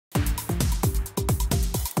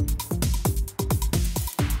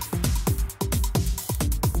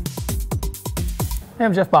Hey,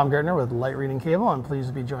 I'm Jeff Baumgartner with Light Reading Cable. I'm pleased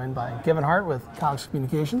to be joined by Kevin Hart with Cox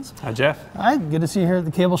Communications. Hi, Jeff. Hi, good to see you here at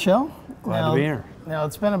the Cable Show. Glad to be here. Now,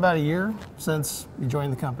 it's been about a year since you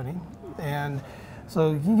joined the company, and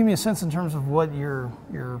so can you give me a sense in terms of what your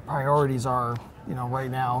priorities are,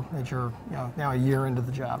 right now that you're now a year into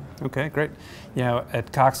the job? Okay, great.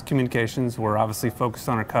 At Cox Communications, we're obviously focused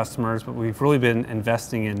on our customers, but we've really been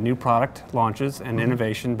investing in new product launches and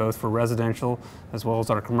innovation, both for residential as well as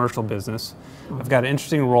our commercial business. I've got an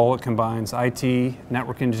interesting role. It combines IT,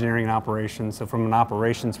 network engineering, and operations. So from an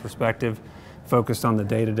operations perspective, focused on the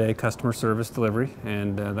day-to-day customer service delivery,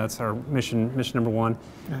 and that's our mission number one.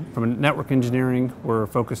 Okay. From a network engineering, we're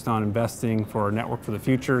focused on investing for our network for the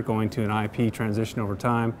future, going to an IP transition over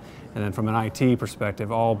time. And then from an IT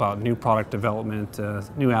perspective, all about new product development,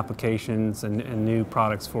 new applications, and new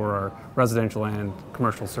products for our residential and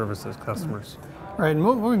commercial services customers. Right, and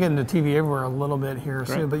we'll get into TV everywhere a little bit here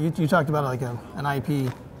soon, but you talked about like an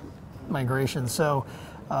IP migration. So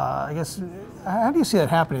I guess, how do you see that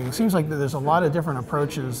happening? It seems like there's a lot of different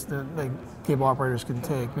approaches that cable operators can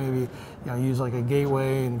take. Maybe use like a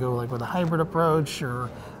gateway and go like with a hybrid approach, or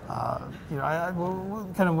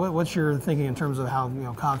what's your thinking in terms of how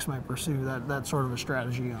Cox might pursue that sort of a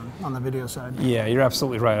strategy on the video side? Yeah, you're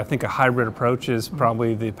absolutely right. I think a hybrid approach is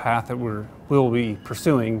probably the path that we'll be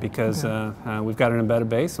pursuing, because we've got an embedded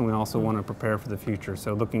base, and we also want to prepare for the future.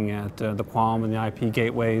 So looking at the QAM and the IP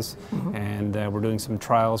gateways, and we're doing some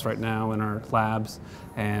trials right now in our labs,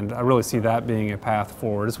 and I really see that being a path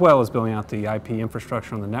forward, as well as building out the IP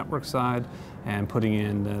infrastructure on the network side and putting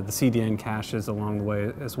in the CDN caches along the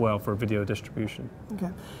way as well for video distribution. Okay,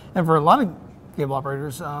 and for a lot of cable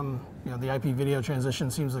operators, the IP video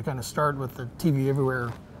transition seems to kind of start with the TV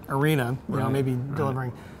everywhere arena. Maybe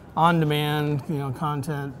delivering on-demand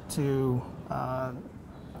content to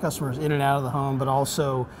customers in and out of the home, but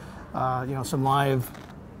also some live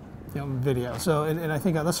video. So, and I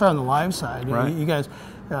think let's start on the live side. You guys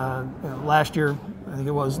last year, I think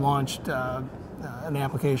it was, launched an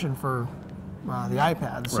application for the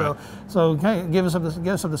iPad. So kind of give us up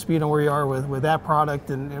the speed on where you are with that product,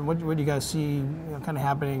 and what do you guys see kind of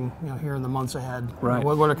happening here in the months ahead? Right.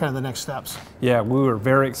 What are kind of the next steps? Yeah, we were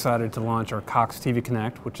very excited to launch our Cox TV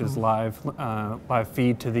Connect, which is live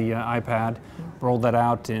feed to the iPad. Rolled that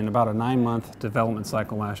out in about a 9-month development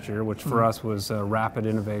cycle last year, which for us was rapid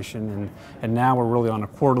innovation, and now we're really on a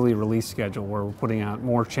quarterly release schedule where we're putting out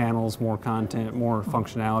more channels, more content, more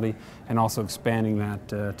functionality, and also expanding that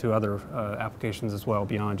to other applications as well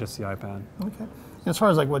beyond just the iPad. Okay. As far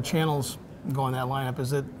as like what channels go in that lineup,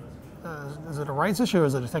 is it a rights issue, or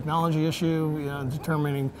is it a technology issue?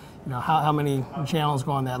 Determining how many channels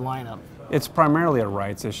go on that lineup. It's primarily a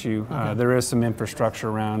rights issue. Okay. There is some infrastructure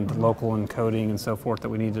around local encoding and so forth that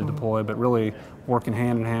we need to deploy, but really working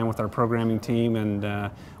hand in hand with our programming team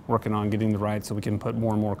and working on getting the rights so we can put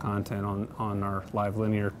more and more content on our live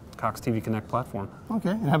linear Cox TV Connect platform.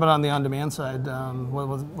 Okay, and how about on the on-demand side?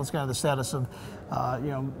 What's kind of the status of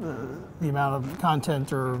the amount of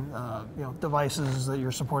content or devices that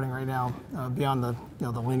you're supporting right now beyond the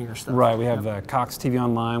the linear stuff? Right, we have Cox TV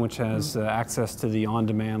Online, which has access to the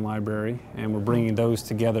on-demand library, and we're bringing those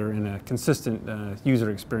together in a consistent user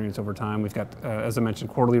experience over time. We've got, as I mentioned,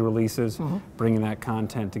 quarterly releases, bringing that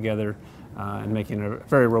content together and making it a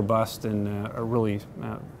very robust and a really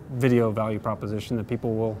video value proposition that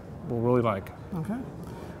people will really like. Okay.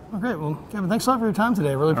 Well, great. Well, Kevin, thanks a lot for your time today.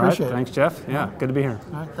 I really appreciate it. Thanks, Jeff. Yeah, good to be here.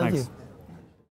 All right, thank you.